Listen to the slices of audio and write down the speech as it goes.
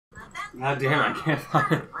God damn, I can't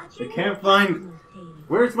find it. I can't find...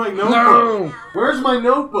 Where's my notebook? No! Where's my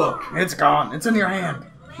notebook? It's gone. It's in your hand.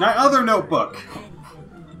 My other notebook.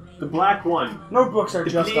 The black one. Notebooks are The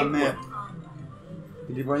just a pink myth.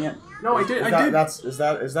 Did you bring it? No, I did. Is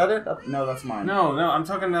that it? No, that's mine. No, I'm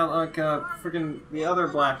talking about like freaking the other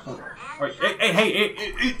black one. Wait,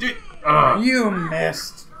 hey! You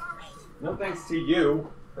missed. No thanks to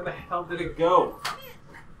you. Where the hell did it go?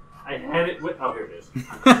 I had it with. Oh, here it is.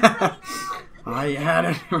 I had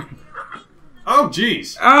it. Oh,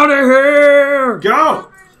 jeez. Out of here!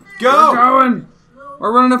 Go! We're going.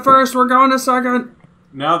 We're running to first. We're going to second.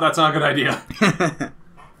 No, that's not a good idea.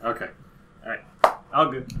 Okay. All right. All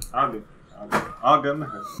good.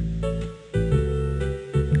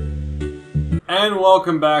 And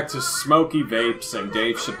welcome back to Smoky Vapes and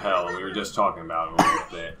Dave Chappelle. We were just talking about it a little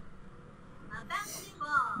bit.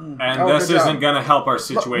 And this isn't going to help our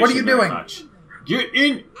situation what are you very doing? much. Get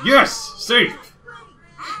in! Yes! Safe!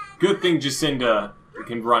 Good thing Jacinda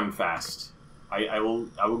can run fast. I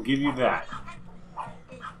will give you that.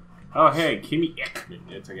 Oh hey, Kimmy.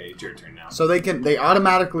 It's okay. It's your turn now. So they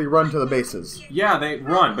automatically run to the bases. Yeah, they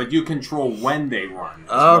run, but you control when they run.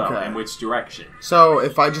 As Okay. well, and which direction. So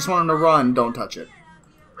if I just want them to run, don't touch it.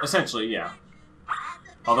 Essentially, yeah.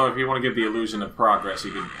 Although if you want to give the illusion of progress,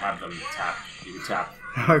 you can have them tap. You can tap.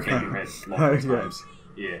 Okay. Your head multiple times.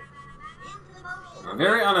 Yeah.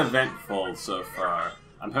 Very uneventful so far.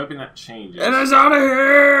 I'm hoping that changes. It is out of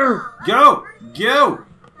here! Go! No.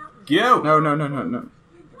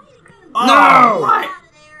 Oh, No! What?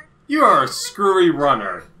 You are a screwy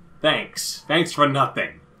runner. Thanks for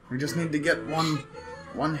nothing. We just need to get one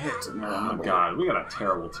hit. And we're on the Oh board. god, we got a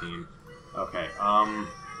terrible team. Okay,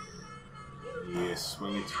 yeah,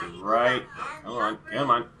 swing it to the right. Come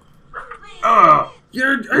on. He's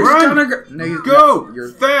Run! gonna go. No, Go! You're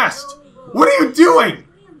Fast! What are you doing?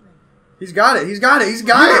 He's got it.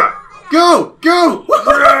 Yeah. Go!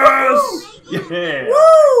 Yes! Yeah!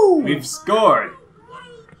 Woo! We've scored!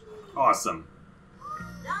 Awesome.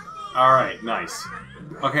 Alright, nice.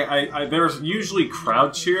 Okay, there's usually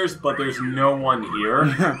crowd cheers, but there's no one here,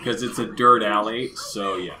 because it's a dirt alley,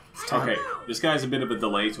 so yeah. Okay, this guy's a bit of a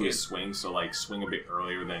delay to his swing, so like, swing a bit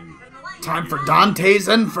earlier than... Time for Dante's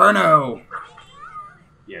Inferno.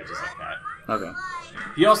 Yeah, just like that. Okay.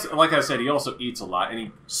 He also, like I said, he also eats a lot, and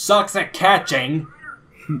he sucks at catching!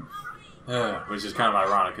 Which is kind of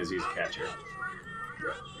ironic, because he's a catcher.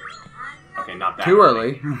 Okay, not that Too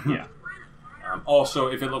early. Yeah. Also,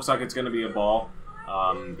 if it looks like it's going to be a ball,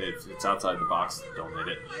 if it's outside the box, don't hit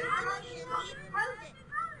it.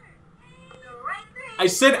 I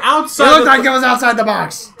said outside. It looked like it was outside the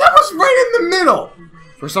box. That was right in the middle.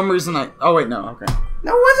 For some reason, oh wait, no, okay.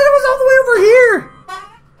 No, it wasn't. It was all the way over here.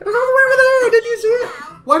 It was all the way over there. Did you see it?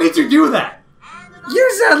 Why did you do that?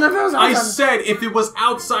 You said if it was outside. I said if it was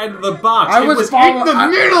outside of the box. I it was was in the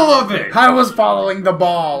middle of it. I was following the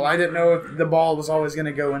ball. I didn't know if the ball was always going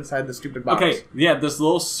to go inside the stupid box. Okay, yeah, this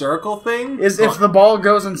little circle thing If the ball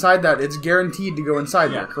goes inside that, it's guaranteed to go inside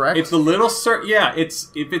there, correct? It's the little yeah.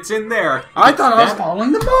 If it's in there. I thought I was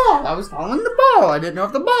following the ball. I was following the ball. I didn't know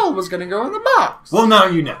if the ball was going to go in the box. Well, now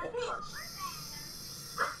you know.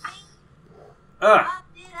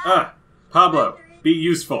 Pablo, be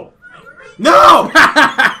useful. No!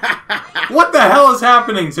 What the hell is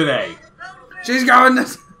happening today? She's going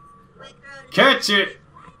this. Catch it!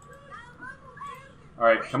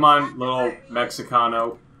 Alright, come on, little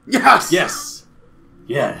Mexicano. Yes! Yes!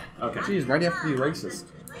 Yeah, okay. Jeez, why do you have to be racist?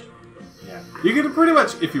 Yeah. You could pretty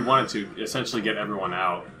much, if you wanted to, essentially get everyone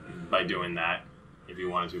out by doing that. If you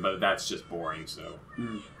wanted to, but that's just boring, so...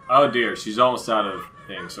 Oh dear, she's almost out of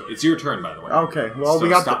things. So it's your turn, by the way. Okay, well, so we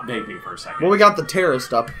got stop vaping for a second. Well, we got the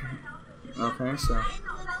terrorist up. Okay, so...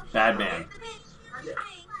 Bad man.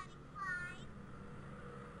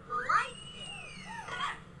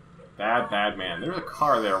 Bad man. There's a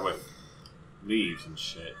car there with leaves and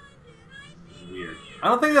shit. Weird. I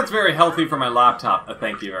don't think that's very healthy for my laptop.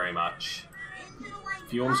 Thank you very much.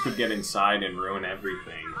 Fumes could get inside and ruin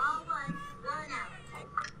everything.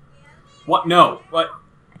 What? No. What?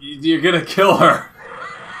 You're gonna kill her.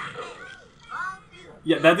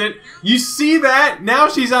 Yeah, that did. You see that? Now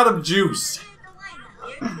she's out of juice.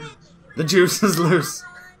 The juice is loose.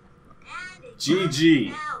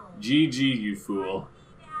 GG. GG, you fool.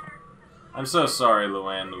 I'm so sorry,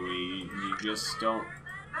 Luann Louis. You just don't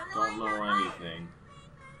know anything.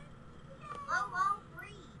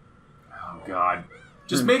 Oh, God.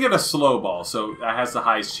 Just make it a slow ball so that has the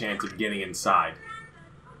highest chance of getting inside.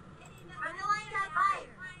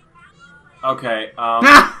 Okay,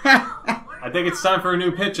 I think it's time for a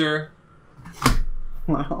new pitcher.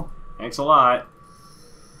 Well. Thanks a lot.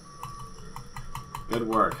 Good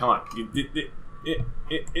work. Come on.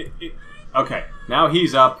 Okay, now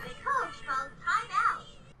he's up.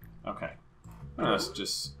 Okay. Let's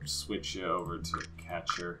just switch you over to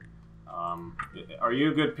catcher. Are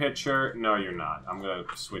you a good pitcher? No, you're not. I'm gonna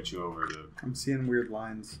switch you over to... I'm seeing weird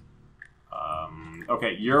lines.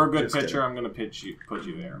 Okay, you're a good Just pitcher. kidding. I'm gonna put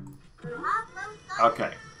you there.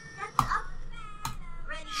 Okay.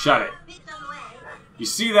 Shut it. You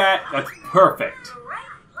see that? That's perfect.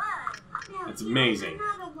 That's amazing.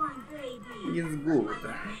 He's good.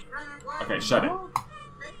 Okay, shut it.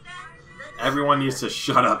 Everyone needs to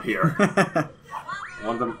shut up here. I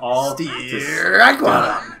want them all to Strike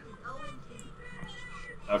one.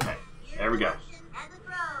 Okay, there we go.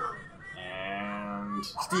 And...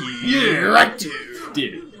 Strike two.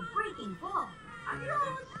 Did it.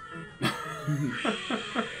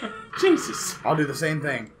 Jesus. I'll do the same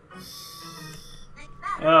thing.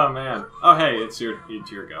 Oh, man. Oh, hey, it's your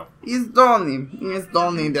go. He's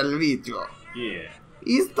Tony Del Vito. Yeah.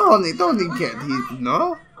 He's Tony can't eat,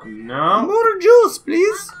 no? No? More juice,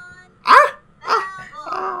 please.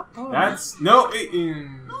 That's... No,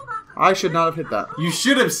 I should not have hit that. you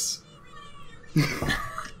should have...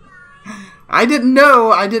 I didn't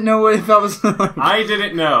know if that was... I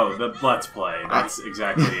didn't know the Let's Play. That's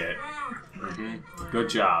exactly it. Good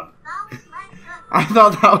job. I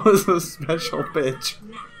thought that was a special pitch.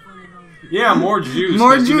 Yeah, more juice.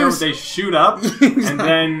 More 'cause, you know, juice. they shoot up, and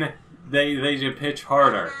then they just pitch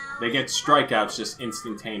harder. They get strikeouts just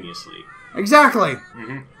instantaneously. Exactly.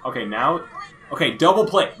 Okay, now... Okay, double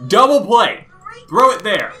play. Double play! Throw it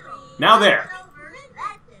there. Now there.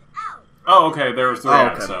 Oh, okay, there was 3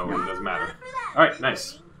 outs, so it doesn't matter. Alright,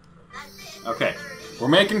 nice. Okay, we're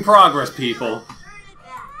making progress, people.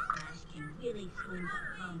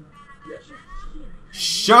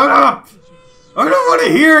 Shut up! I don't want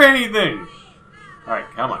to hear anything! Alright,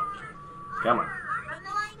 come on. Come on.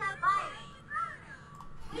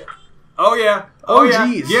 Oh, yeah. Oh, yeah.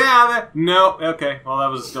 Jeez. Yeah, no. Okay, well, that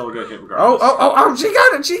was still a good hit regardless. Oh, she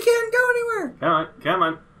got it. She can't go anywhere. Come on, come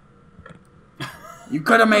on. You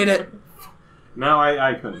could have made it. No,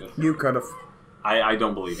 I couldn't have. You could have. I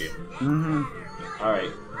don't believe you.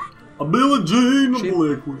 Alright. A Billie Jean, a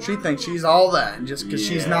Blackwood. She thinks she's all that just because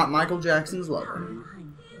she's not Michael Jackson's lover.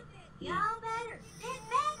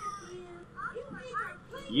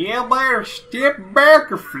 Yeah, better step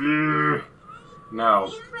back a few.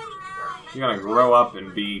 No. You're gonna grow up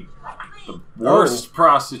and be the worst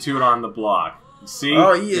prostitute on the block. See?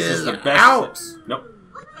 Oh, he This is the best out. Nope.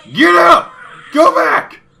 Get up! Go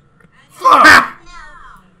back! Fuck!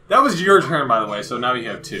 That was your turn, by the way, so now you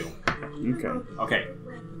have 2. Okay. Okay.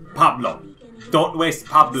 Pablo. Don't waste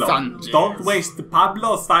Pablo. Sanchez. Don't waste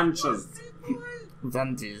Pablo Sanchez.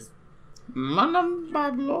 Sanchez. My name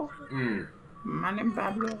Pablo. Mm. My name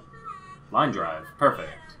Pablo. Line drive.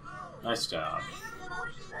 Perfect. Nice job.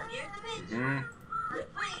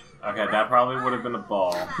 Okay, that probably would have been a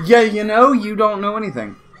ball. Yeah, you know, you don't know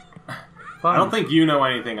anything. Fine. I don't think you know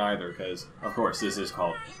anything either, because, of course, this is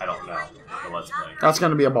called I Don't Know, the Let's Play. That's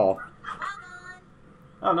gonna be a ball.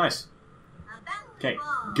 Oh, nice. Okay,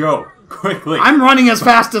 go. Quickly. I'm running as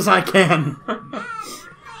fast as I can.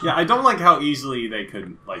 Yeah, I don't like how easily they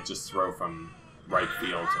could, like, just throw from right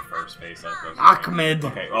field to first base. Ahmed.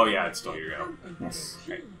 Okay, oh yeah, it's still your go. Yes.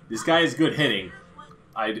 Okay. This guy is good hitting.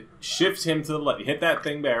 I'd shift him to the left. Hit that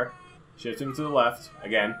thing there. Shift him to the left.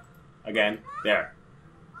 Again. Again. There.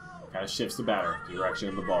 Kind of shifts the batter. Direction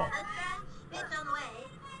of the ball.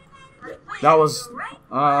 That was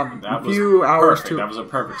a few hours perfect. too. That was a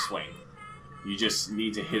perfect swing. You just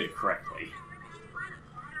need to hit it correctly.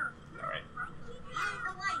 Alright.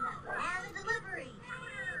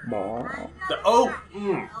 Ball.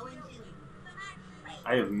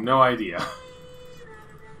 I have no idea.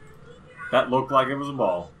 That looked like it was a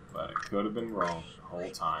ball, but it could have been wrong the whole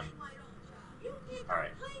time.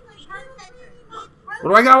 Alright. What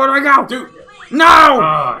do I got? What do I got? Dude! No!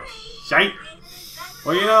 Oh, shite!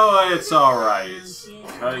 Well, you know what? It's alright. It's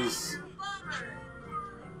because...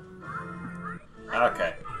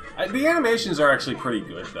 Okay. The animations are actually pretty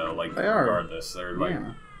good, though. Like, they are. Regardless. They're like...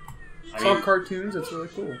 Yeah. I Saw mean, cartoons. It's really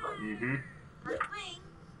cool.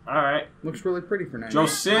 Alright. Looks really pretty for now.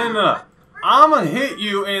 Josina! I'm gonna hit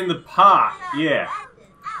you in the pot. Yeah.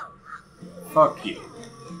 Fuck you.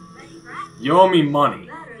 You owe me money.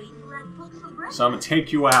 So I'm gonna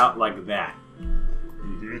take you out like that.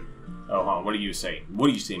 Oh, huh. What do you say? What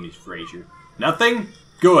do you say, Miss Frazier? Nothing?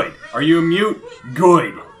 Good. Are you a mute?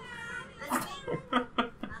 Good.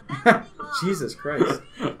 Jesus Christ.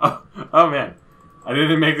 Oh, man. I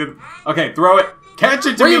didn't make it. Okay, throw it. Catch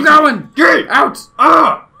it to Where me. you going? Get out.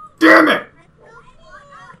 Ah! Damn it!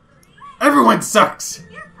 Everyone Everyone sucks!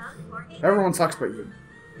 Everyone sucks but you.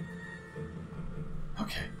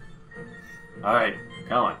 Okay. Alright,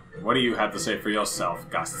 come on. What do you have to say for yourself,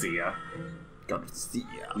 Garcia?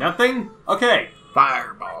 Garcia. Nothing? Okay.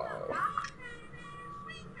 Fireball.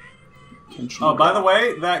 Oh, by the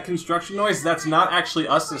way, that construction noise, that's not actually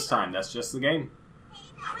us this time. That's just the game.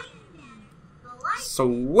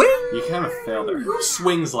 Swing! You kind of failed there. Who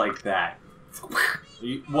swings like that?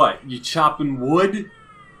 What? You chopping wood?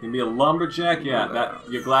 You gonna be a lumberjack? Yeah, that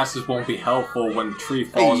your glasses won't be helpful when a tree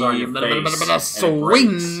falls on your face.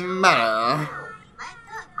 Swing!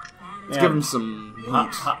 Let's give him some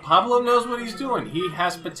heat. Pablo knows what he's doing. He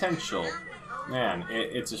has potential. Man,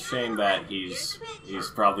 it's a shame that he's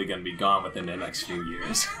probably gonna be gone within the next few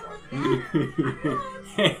years.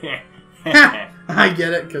 I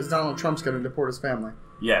get it, because Donald Trump's gonna deport his family.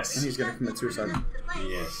 Yes. And he's gonna commit suicide.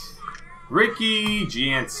 Yes. Ricky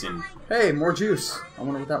Jansen. Hey, more juice. I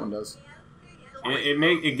wonder what that one does.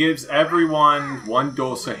 It gives everyone 1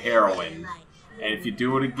 dose of heroin, and if you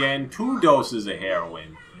do it again, 2 doses of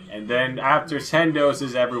heroin, and then after 10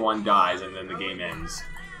 doses, everyone dies, and then the game ends.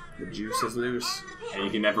 The juice is loose, and you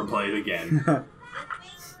can never play it again.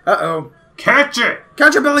 Uh-oh. Catch it!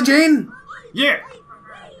 Catch it, Billie Jean! Yeah!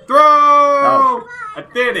 Throw! Oh. I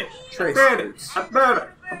did it! Trace. I did it! I did it!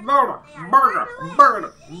 Burger!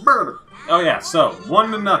 Oh yeah, so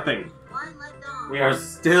 1-0. We are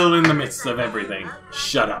still in the midst of everything.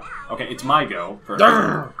 Shut up. Okay, it's my go.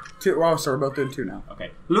 Two. Oh, so we're both doing 2 now.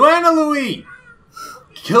 Okay. Luana Louie!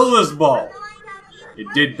 Kill this ball! It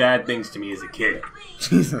did bad things to me as a kid.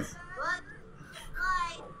 Jesus.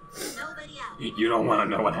 You don't want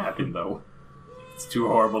to know what happened, though. It's too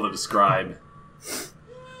horrible to describe.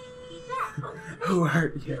 Who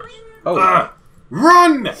hurt you? Oh.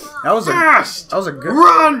 Run! That was fast! That was a good...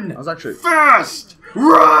 Run! That was actually... Fast!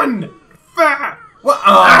 Run! Fast! What?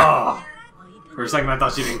 Oh! For a second, I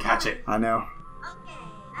thought she didn't catch it. I know.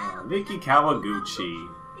 Vicky Kawaguchi.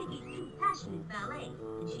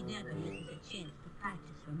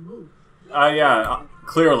 Yeah,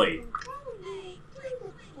 clearly.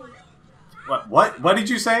 What did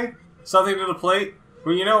you say? Something to the plate?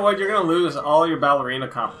 Well, you know what? You're gonna lose all your ballerina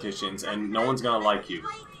competitions, and no one's gonna like you.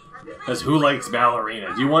 Because who likes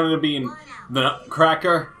ballerina? Do you want to be in the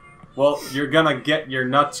Nutcracker? Well, you're gonna get your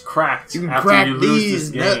nuts cracked after you lose this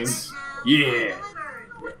game. Nuts. Yeah.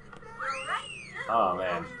 Oh,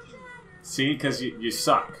 man. See? Because you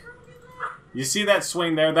suck. You see that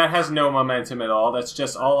swing there? That has no momentum at all. That's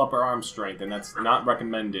just all upper arm strength, and that's not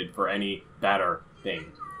recommended for any batter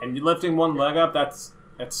thing. And you lifting one leg up, that's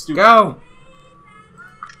stupid. Go!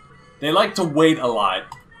 They like to wait a lot.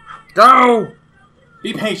 Go!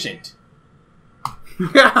 Be patient.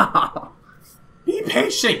 Yeah. Be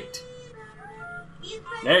patient.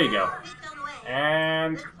 There you go.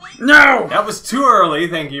 And... No! That was too early,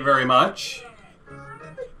 thank you very much.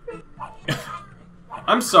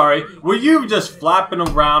 I'm sorry, were you just flapping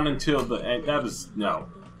around until the end? That was... no.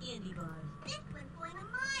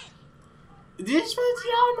 This was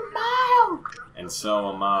on a mile! And so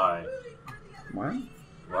am I. What?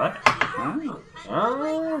 What?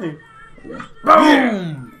 Oh. Boom!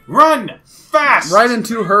 Yeah. Run! Fast! Right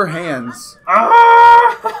into her hands.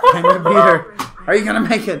 Ah! I'm gonna beat her. Are you gonna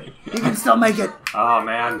make it? You can still make it. Oh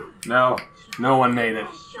man, no. No one made it.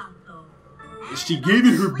 She gave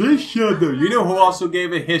it her best shot though. You know who also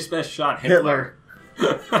gave it his best shot? Hitler.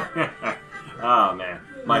 Oh man.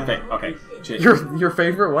 My thing. Okay. Your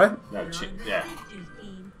favorite what? No, yeah.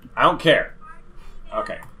 I don't care.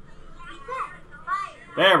 Okay.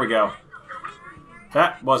 There we go.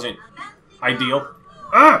 That wasn't ideal.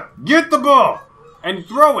 Get the ball and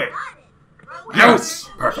throw it. Yes.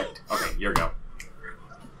 Perfect. Okay, your go.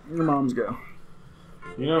 Your mom's go.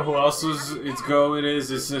 You know who else's its go it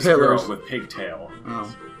is? It's this Hitler. girl with pigtail.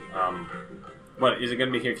 Oh. What, is it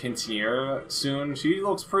going to be here quinceañera soon? She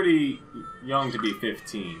looks pretty young to be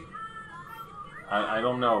 15. I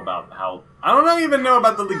don't know about how... I don't even know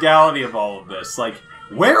about the legality of all of this. Like,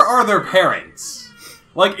 where are their parents?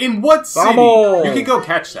 Like, in what city? Bubble. You could go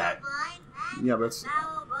catch that. Yeah, but it's...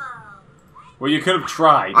 Well, you could have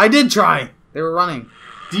tried. I did try. They were running.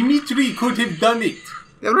 Dimitri could have done it.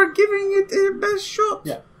 They were giving it their best shot.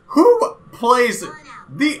 Yeah. Who plays...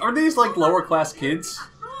 Are these, like, lower-class kids?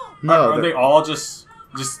 No. Are they all just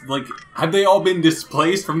like... Have they all been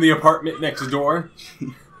displaced from the apartment next door?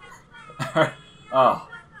 Oh,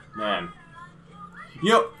 man. You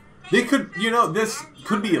know, they could... You know, this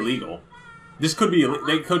could be illegal. This could be...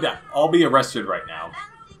 They could all be arrested right now.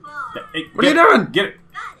 Hey, what are you doing? Get it.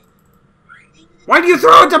 Why do you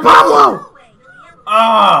throw it to Pablo?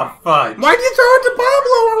 Ah, fudge. Why do you throw it to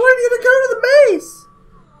Pablo? I want you to go to the base.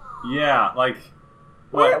 Yeah, like...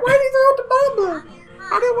 Why What? did he throw it to Pablo?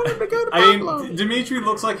 I didn't want him to go to I Pablo. mean, Dimitri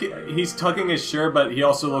looks like he's tucking his shirt, but he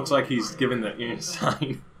also looks like he's giving the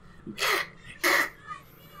sign.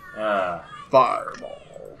 Fireball.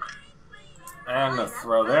 And the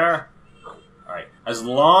throw there. Alright, as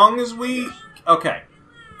long as we... Okay.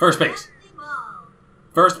 First base.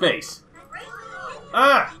 First base.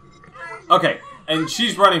 Ah! Okay, and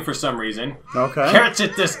she's running for some reason. Okay. Catch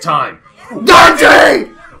it this time! Dante!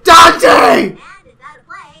 Dante!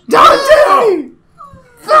 Dante!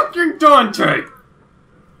 Fucking Dante!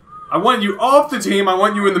 I want you off the team, I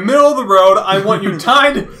want you in the middle of the road, I want you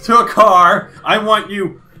tied to a car, I want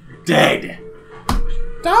you dead.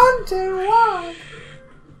 Dante, why?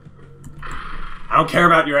 I don't care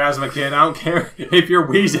about your asthma, kid. I don't care if you're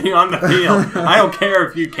wheezing on the field. I don't care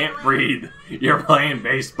if you can't breathe. You're playing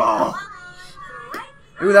baseball.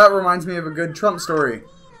 Ooh, that reminds me of a good Trump story.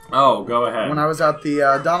 Oh, go ahead. When I was at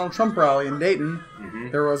the Donald Trump rally in Dayton,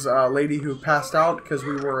 there was a lady who passed out because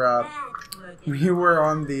we were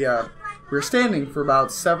on the we were standing for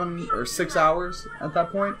about 7 or 6 hours at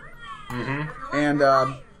that point, and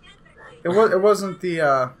it wasn't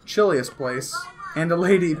the chilliest place, and a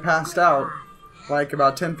lady passed out like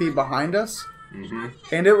about 10 feet behind us.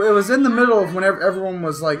 And it was in the middle of when everyone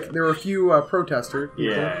was like, there were a few protesters.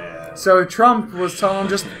 Yeah. So Trump was telling them,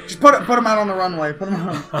 just put him out on the runway. Put him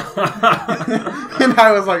out. And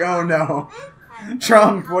I was like, oh no.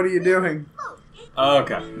 Trump, what are you doing?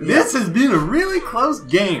 Okay. This has been a really close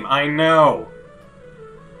game. I know.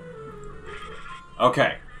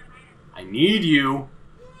 Okay. I need you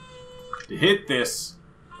to hit this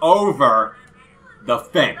over the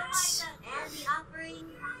fence.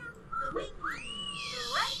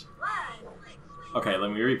 Okay,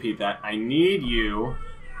 let me repeat that. I need you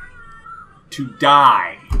to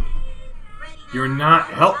die. You're not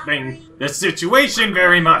helping the situation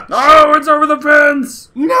very much. Oh, it's over the fence!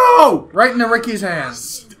 No! Right into Ricky's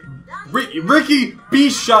hands. Ricky, be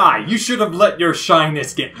shy. You should have let your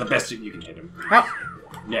shyness get the best you can hit him.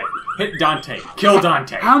 Yeah, hit Dante. Kill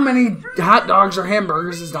Dante. How many hot dogs or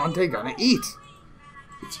hamburgers is Dante gonna eat?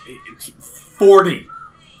 It's 40.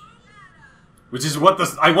 Which is what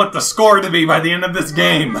I want the score to be by the end of this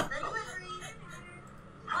game.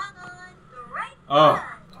 Oh,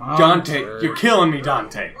 Dante, you're killing me,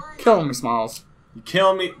 Dante. Killing me, Smalls.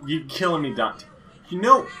 You're killing me, Dante. You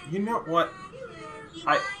know what?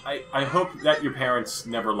 I hope that your parents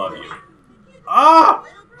never love you. Ah!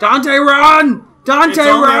 Dante, run! Dante, It's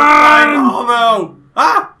only run! Oh no!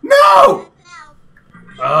 Ah! No!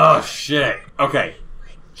 Oh shit. Okay.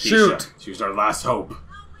 Shoot. She's our last hope.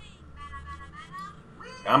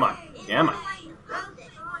 Come on. Come on.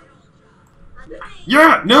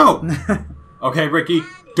 Yeah! No! Okay, Ricky.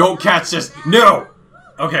 Don't catch this. No!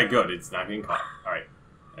 Okay, good. It's not getting caught. Alright.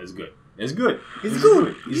 That's good. It's good. It's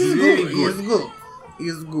good. It's very good. It's good.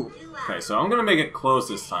 It's good. Okay, so I'm gonna make it close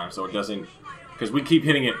this time so it doesn't... Because we keep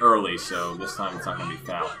hitting it early, so this time it's not gonna be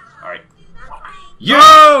foul. Alright.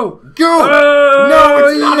 Yo! Go! No,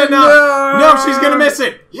 it's not enough! No, she's gonna miss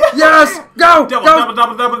it! Yes! Go! Double, Go!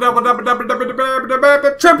 double.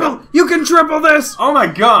 Triple! You can triple this! Oh my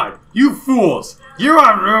god! You fools! You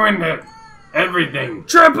have ruined it! Everything!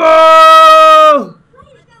 Triple!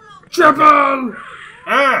 Triple!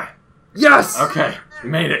 Ah! Yes! Okay, we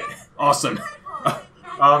made it. Awesome.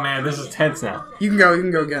 Oh man, this is tense now. You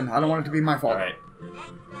can go again. I don't want it to be my fault. Alright.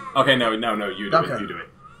 Okay, no, you do Okay. it, you do it.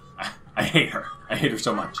 I hate her. I hate her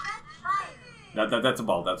so much. That's a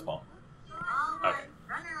ball, that's a ball. Okay.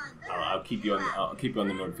 I'll keep you on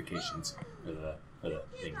the notifications for the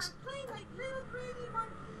things.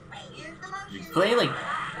 You play like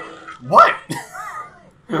what?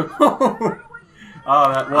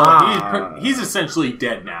 He's essentially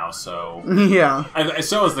dead now, so Yeah.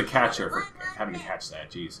 so is the catcher for having to catch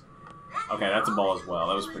that. Jeez. Okay, that's a ball as well.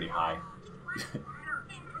 That was pretty high.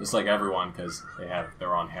 Just like everyone, because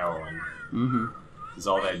they're on heroin. There's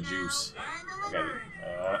all that juice. Okay.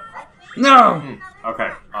 No!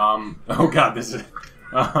 Okay. Oh god, this is.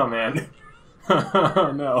 Oh man.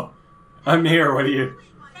 Oh no. I'm here. What do you?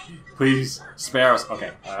 Please spare us.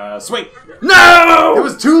 Okay. Swing. No! It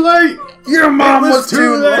was too late. Your mom was was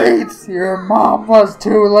too late. Your mom was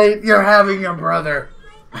too late. You're having a brother.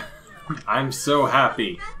 I'm so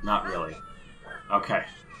happy. Not really. Okay.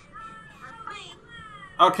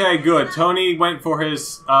 Okay, good. Tony went for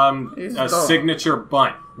his signature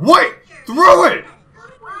bunt. Wait! Throw it!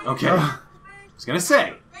 Okay. I was gonna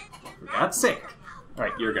say. For God's sake.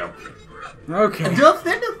 Alright, your go. Okay.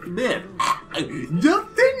 Nothing of the myth.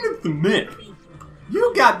 Nothing of the myth.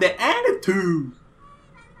 You got the attitude.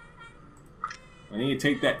 I need to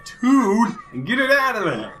take that tude and get it out of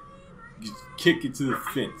there. kick it to the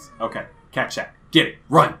fence. Okay, catch that. Get it.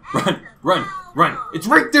 Run, run, run, run. It's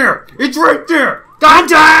right there. It's right there.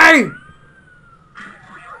 Dante!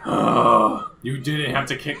 Oh, you didn't have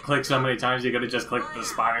to click so many times. You could have just clicked the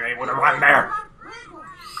spot and they would have run there.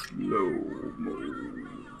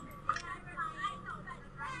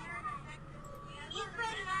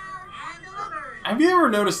 Have you ever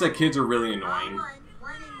noticed that kids are really annoying?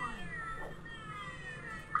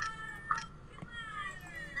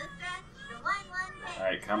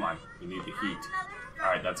 Alright, come on. You need the heat.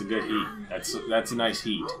 Alright, that's a good heat. That's a nice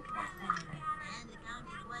heat.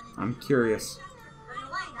 I'm curious.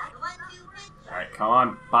 Alright, come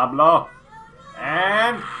on, Pablo.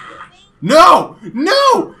 And... No!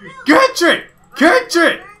 No! Catch it! Catch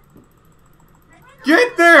it!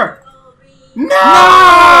 Get there! No!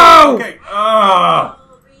 Okay, I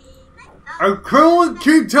can't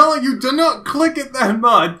keep telling you to not click it that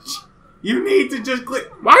much. You need to just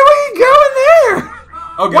click. Why were you going there?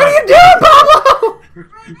 Okay. What are you doing, Pablo?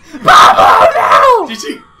 Pablo, no! Did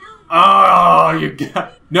she? Oh, you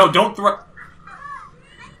got... No, don't throw...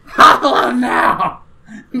 Pablo, no!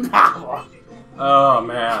 Pablo. Oh,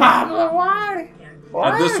 man. Pablo, why?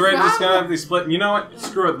 At this rate, it's gonna have to be split. You know what?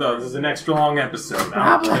 Screw it, though. This is an extra long episode.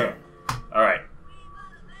 I don't care. Alright.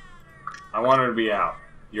 I want her to be out.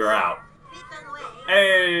 You're out.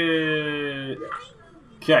 Hey.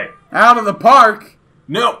 Okay. Out of the park?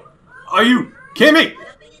 No. Are you... Kimmy!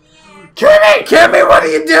 Kimmy! Kimmy, what are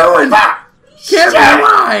you doing? Kimmy,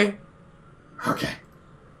 why? Okay.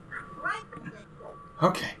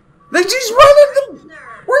 Okay. Then she's running the...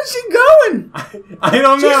 Where's she going? I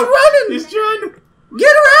don't know. She's running. She's trying to...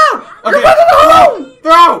 Get her out! Okay. You're running home!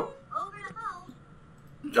 Throw!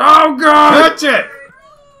 Oh, God! Catch it!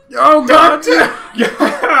 Oh, God!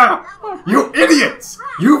 Yeah! You idiots!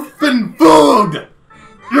 You've been fooled!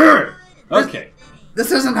 Yeah. Okay.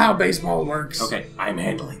 This isn't how baseball works. Okay, I'm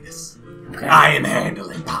handling this. Okay. I am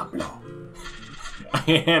handling Pablo. I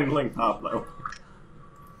am handling Pablo.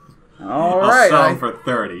 All I'll right. sell him for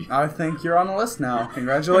 30. I think you're on the list now.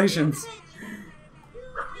 Congratulations.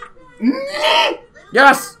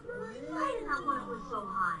 Yes!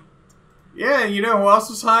 Yeah, you know who else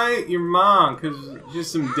was high? Your mom, because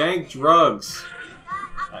just some dank drugs.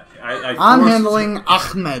 I'm handling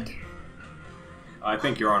Ahmed. I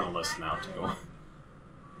think you're on a list now, too.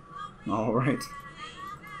 Alright.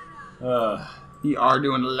 You are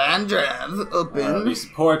doing land drive open. These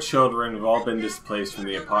poor children have all been displaced from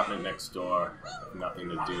the apartment next door. Nothing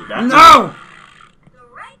to do. No!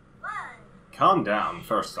 Calm down,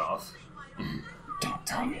 first off. Don't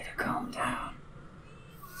tell me to calm down.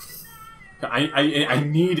 I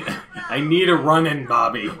need a run-in,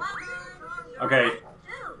 Bobby. Okay.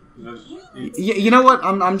 You know what?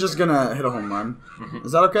 I'm just gonna hit a home run.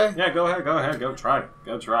 Is that okay? Yeah, go ahead, go try.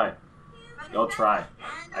 Go try. Go try.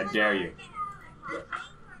 I dare you.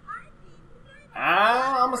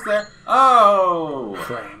 Ah, almost there. Oh!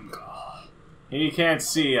 Flame call. He can't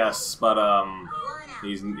see us, but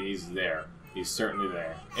he's there. He's certainly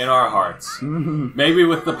there. In our hearts. Maybe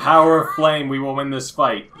with the power of flame we will win this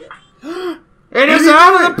fight. It is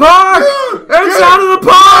out of the park! It's out of the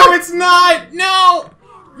park! No, it's not! No!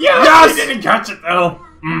 Yes! I didn't catch it, though.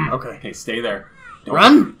 Okay. Okay, stay there. Don't,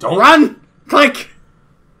 Run! Don't Run! Click!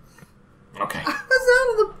 Okay. It's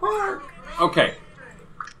out of the park! Okay.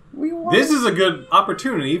 We won. This is a good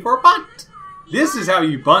opportunity for a bunt. This is how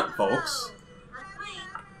you bunt, folks.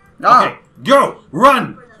 Ah, Okay, go!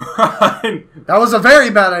 Run! Run! that was a very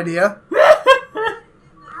bad idea.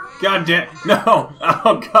 God damn. No!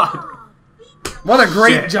 Oh, God. What a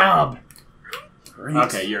great Shit. job. Great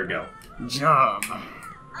Okay, your go. job.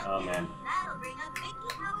 Oh, man.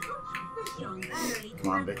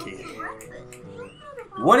 Come on, Vicky.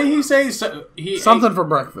 What did he say? So, he Something ate, for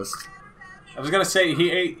breakfast. I was gonna say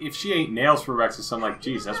he ate. If she ate nails for breakfast, I'm like,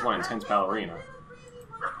 geez, that's one intense ballerina.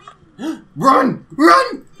 Run!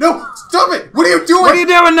 Run! No! Stop it! What are you doing? What are you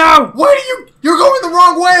doing now? Why do you? You're going the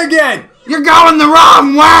wrong way again! You're going the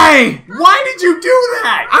wrong way! Why did you do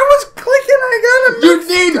that? I was clicking, I got it. You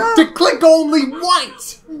need to click only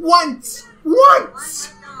once! Once!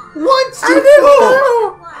 Once! Once! I didn't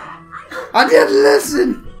know! I didn't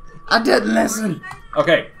listen! I didn't listen!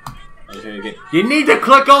 Okay. You need to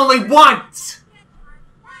click only once!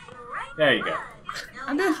 There you go.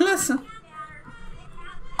 I didn't listen.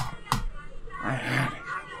 I had it.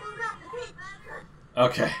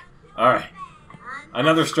 Okay. Alright.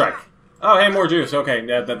 Another strike. Oh, hey, more juice. Okay,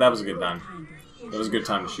 that was a good time. That was a good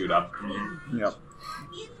time to shoot up. Yep.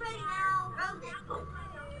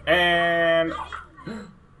 And...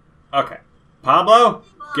 Okay. Pablo,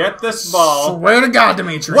 get this ball. Swear to God,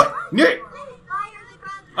 Dimitri. What?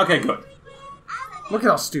 Okay, good. Look at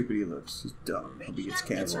how stupid he looks. He's dumb. Hope he gets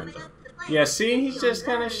cancer. Yeah, see? He's just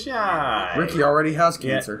kind of shy. Ricky already has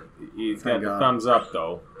cancer. Yeah, he's got the thumbs up,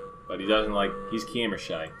 though. But he doesn't like... He's camera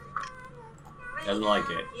shy. Doesn't like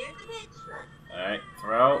it. Alright,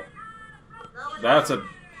 throw. That's a...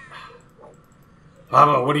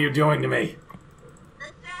 Papa, what are you doing to me?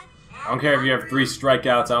 I don't care if you have 3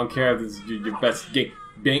 strikeouts. I don't care if this is your best game.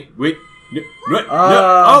 Wait. No.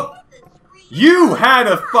 Oh! You had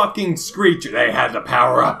a fucking screecher. They had to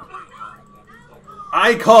power up.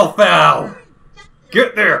 I call foul.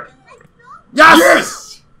 Get there.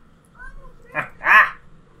 Yes!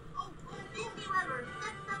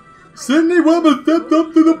 Sidney Weber stepped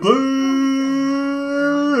up to the plate.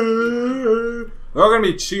 They're all going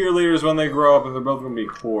to be cheerleaders when they grow up, and they're both going to be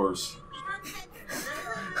whores.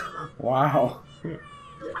 Wow.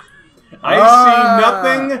 I see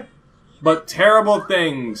nothing but terrible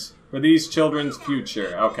things for these children's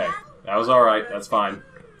future. Okay, that was alright. That's fine.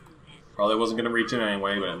 Probably wasn't going to reach it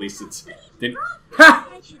anyway, but at least it's... Ha!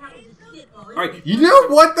 Alright, you know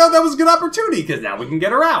what, though? That was a good opportunity, because now we can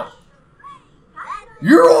get her out.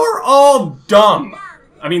 You're all dumb.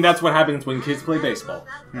 I mean, that's what happens when kids play baseball.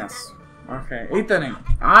 Yes. Okay, 8th inning.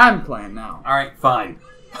 I'm playing now. Alright, fine.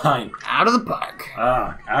 Fine. Out of the park.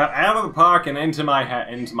 Out of the park and into my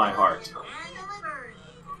heart.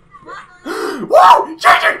 Whoa!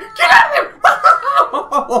 Charger! Get out of there!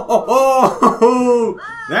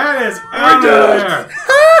 That is out of there!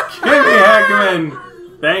 Kimmy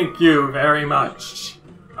Hackman! Thank you very much.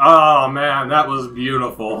 Oh man, that was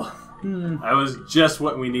beautiful. That was just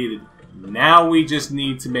what we needed. Now we just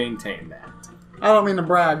need to maintain that. I don't mean to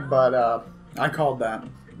brag, but I called that.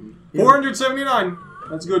 479.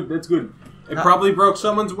 That's good. That's good. It probably broke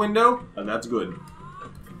someone's window, and that's good.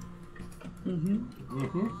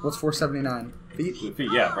 What's 479? Feet?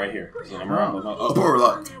 Feet, yeah, right here. So I'm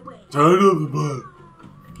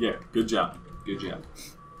yeah, good job. Good job.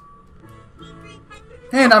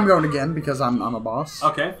 And I'm going again because I'm a boss.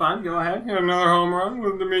 Okay, fine. Go ahead. Hit another home run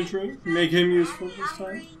with Dimitri. Make him useful this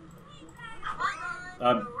time.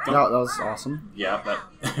 That was awesome. Yeah, that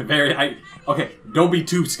very. Okay, don't be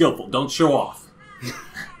too skillful. Don't show off.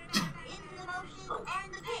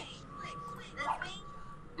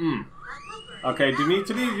 Okay,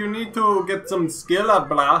 Dimitri, you need to get some skill up,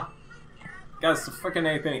 blah. That's the freaking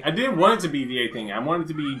 8th inning. I didn't want it to be the 8th inning. I wanted it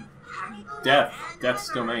to be death.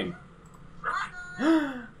 Death's domain.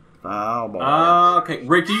 Oh, boy. Okay,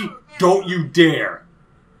 Ricky, don't you dare.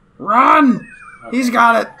 Run! Okay. He's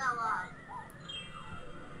got it.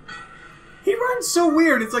 He runs so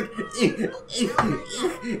weird. It's like...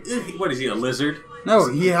 What is he, a lizard? No,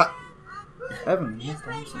 Evan, he has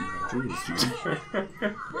to have some. Jeez.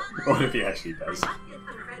 What if he actually does?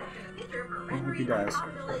 What if he does?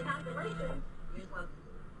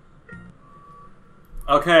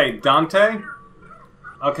 Okay, Dante?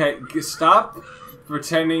 Okay, stop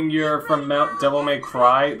pretending you're from Devil May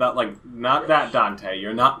Cry. That, like, not that Dante.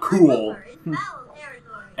 You're not cool.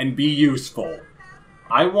 And be useful.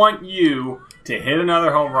 I want you to hit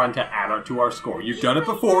another home run to add to our score. You've done it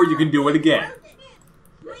before. You can do it again.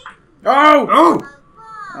 Oh! Oh!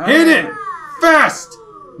 Hit it! Fast!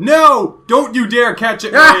 No! Don't you dare catch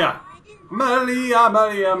it, Maria! Maria,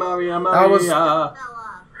 Maria, Maria, Maria. That was... Oh.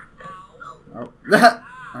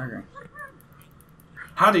 Okay.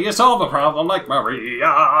 How do you solve a problem like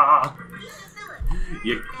Maria?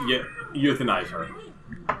 You euthanize her.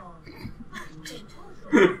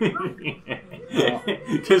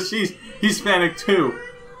 Because he's Hispanic too.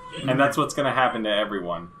 And that's what's going to happen to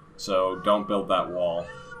everyone. So don't build that wall.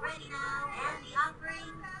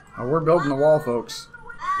 Oh, we're building the wall, folks.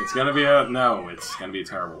 It's going to be it's going to be a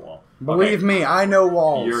terrible wall. Believe me, I know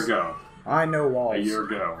walls. A year ago. I know walls. A year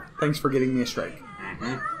ago. Thanks for getting me a strike.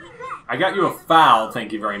 I got you a foul,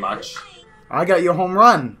 thank you very much. I got you a home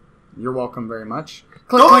run. You're welcome very much.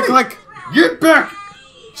 Click, click, click. Get back!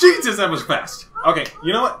 Jesus, that was fast. Okay,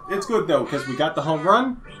 you know what? It's good, though, because we got the home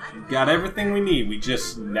run. We got everything we need.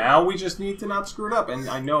 Now we just need to not screw it up, and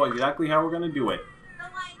I know exactly how we're going to do it.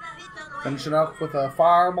 Finish it up with a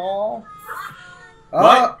fireball.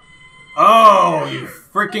 What? Oh, you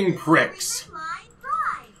freaking pricks.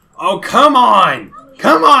 Oh, come on!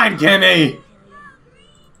 Come on, Kimmy!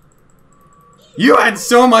 You had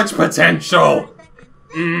so much potential!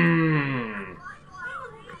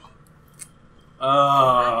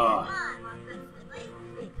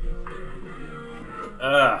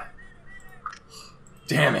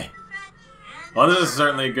 Damn it. Well, this is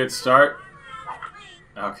certainly a good start.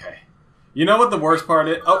 Okay. You know what the worst part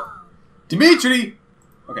is? Oh! Dimitri!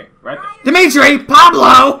 Okay, right there. Dimitri!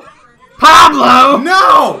 Pablo! Pablo!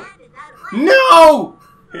 No! No!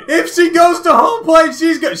 If she goes to home plate,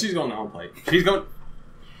 she's going to home plate. She's going.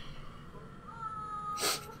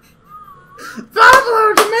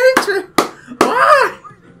 Pablo Dimitri! Why?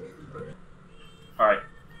 Alright.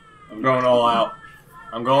 I'm going all out.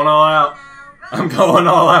 I'm going all out. I'm going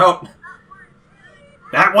all out.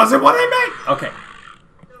 That wasn't what I meant! Okay.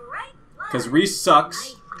 Because Reese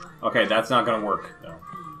sucks. Okay, that's not gonna work, though.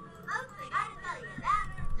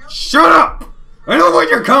 Shut up! I don't want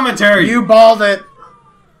your commentary! You balled it.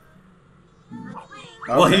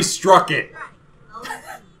 Well, he struck it.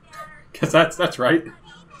 Because that's right.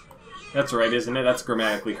 That's right, isn't it? That's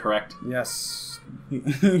grammatically correct. Yes.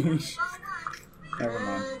 Never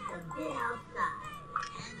mind.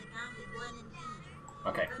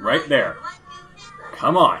 Okay, right there.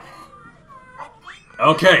 Come on.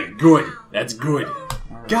 Okay, good. That's good.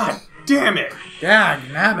 Right. God damn it! Gag,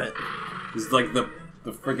 nabbit. This is like the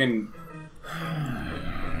friggin'...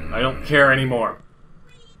 I don't care anymore.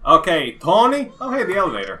 Okay, Tony? Oh, hey, the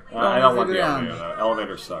elevator. I don't want the elevator, though.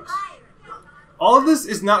 Elevator sucks. All of this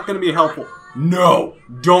is not going to be helpful. No!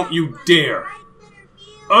 Don't you dare!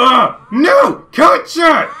 No! Cut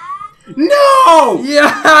shot! No!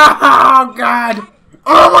 Yeah! Oh, God!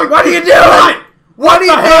 Oh my... What are you doing? What are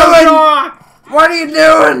you doing? What are you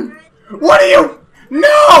doing? What are you...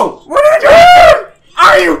 No! What are you doing?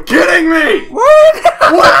 Are you kidding me? What?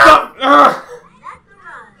 What the...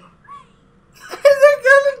 Is it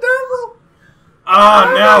gonna double? Oh,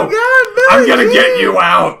 no! My God, no, I'm gonna get you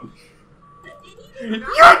out!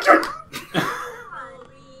 You're just...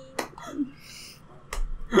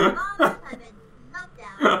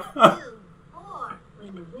 When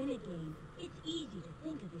you win a game, it's easy to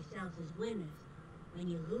think of yourselves as winners. When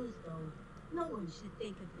you lose, though, no one should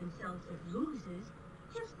think of themselves as losers,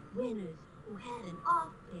 just winners who had an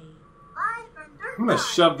off day. I'm gonna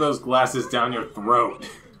shove those glasses down your throat.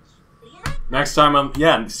 Next time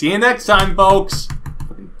yeah, see you next time, folks!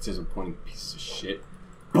 Fucking disappointing piece of shit.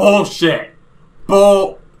 Bullshit!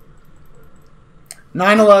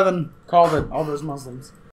 9/11. Called it. All those Muslims.